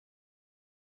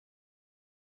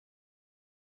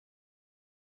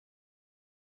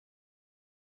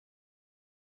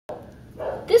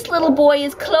This little boy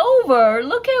is Clover.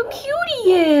 Look how cute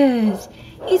he is.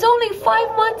 He's only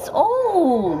 5 months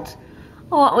old.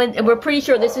 Oh, and we're pretty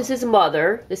sure this is his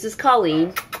mother. This is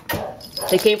Colleen.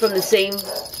 They came from the same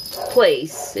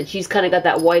place, and she's kind of got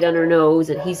that white on her nose,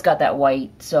 and he's got that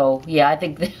white. So yeah, I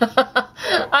think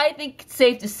I think it's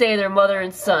safe to say they're mother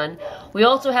and son. We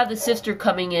also have the sister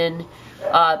coming in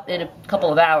a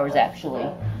couple of hours, actually.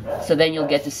 So then you'll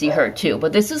get to see her too.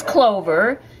 But this is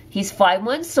Clover. He's 5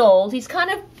 months old. He's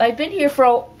kind of, I've been here for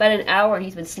about an hour and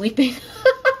he's been sleeping.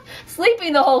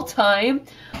 Sleeping the whole time.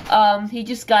 He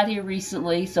just got here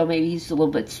recently, so maybe he's a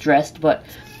little bit stressed. But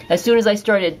as soon as I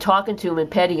started talking to him and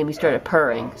petting him, he started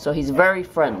purring. So he's very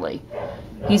friendly.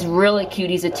 He's really cute.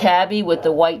 He's a tabby with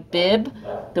the white bib,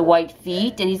 the white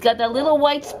feet, and he's got that little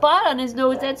white spot on his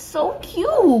nose. That's so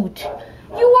cute.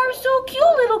 You are so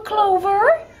cute, little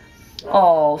Clover.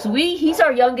 Oh, so he's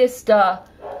our youngest, the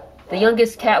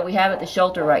youngest cat we have at the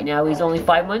shelter right now. He's only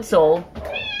 5 months old.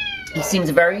 He seems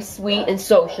very sweet and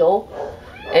social.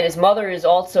 And his mother is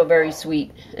also very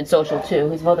sweet and social too.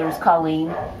 His mother is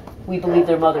Colleen. We believe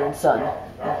they're mother and son.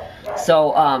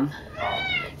 So,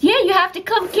 yeah, you have to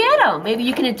come get them. Maybe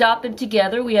you can adopt them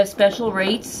together. We have special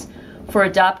rates for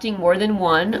adopting more than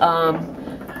one.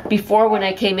 Before, when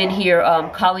I came in here,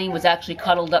 Colleen was actually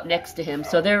cuddled up next to him.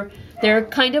 So they're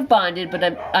kind of bonded, but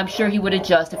I'm sure he would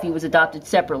adjust if he was adopted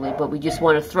separately. But we just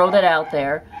want to throw that out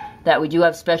there, that we do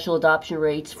have special adoption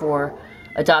rates for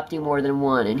adopting more than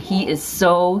one. And he is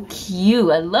so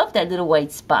cute. I love that little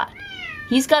white spot.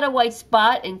 He's got a white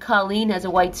spot and Colleen has a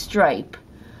white stripe.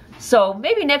 So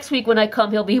maybe next week when I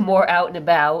come, he'll be more out and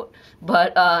about.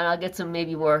 But I'll get some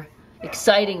maybe more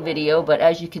exciting video. But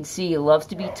as you can see, he loves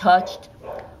to be touched.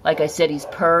 Like I said, he's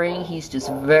purring. He's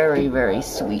just very, very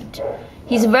sweet.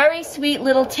 He's a very sweet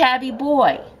little tabby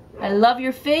boy. I love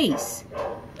your face.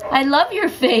 I love your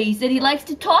face. And he likes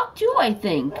to talk too, I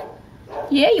think.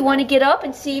 Yeah, you want to get up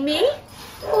and see me?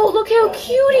 Oh, look how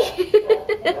cute he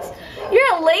is.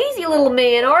 You're a lazy little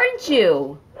man, aren't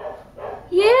you?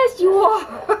 Yes, you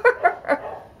are.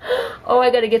 Oh,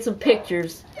 I got to get some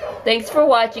pictures. Thanks for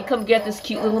watching. Come get this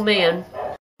cute little man.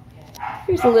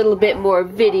 Here's a little bit more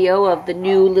video of the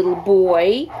new little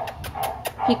boy.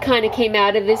 He kind of came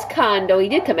out of his condo. He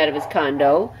did come out of his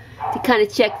condo to kind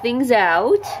of check things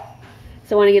out.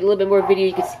 So I want to get a little bit more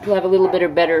video. You'll have a little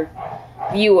bit better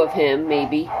view of him,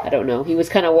 maybe. I don't know. He was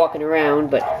kind of walking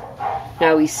around, but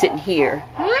now he's sitting here.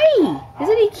 Hi!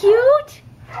 Isn't he cute?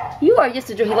 You are just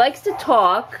a joy. He likes to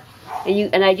talk,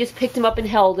 and I just picked him up and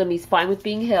held him. He's fine with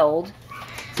being held.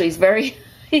 So he's very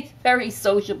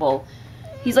sociable.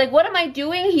 He's like, what am I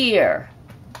doing here?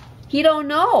 He don't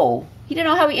know. He didn't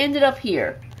know how he ended up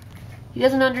here. He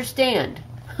doesn't understand.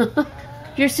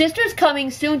 Your sister's coming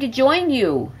soon to join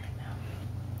you.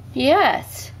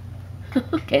 Yes.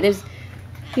 Okay,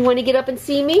 you want to get up and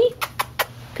see me?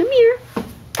 Come here.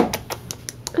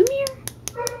 Come here.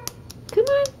 Come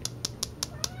on.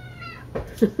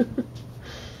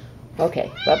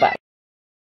 Okay, bye-bye.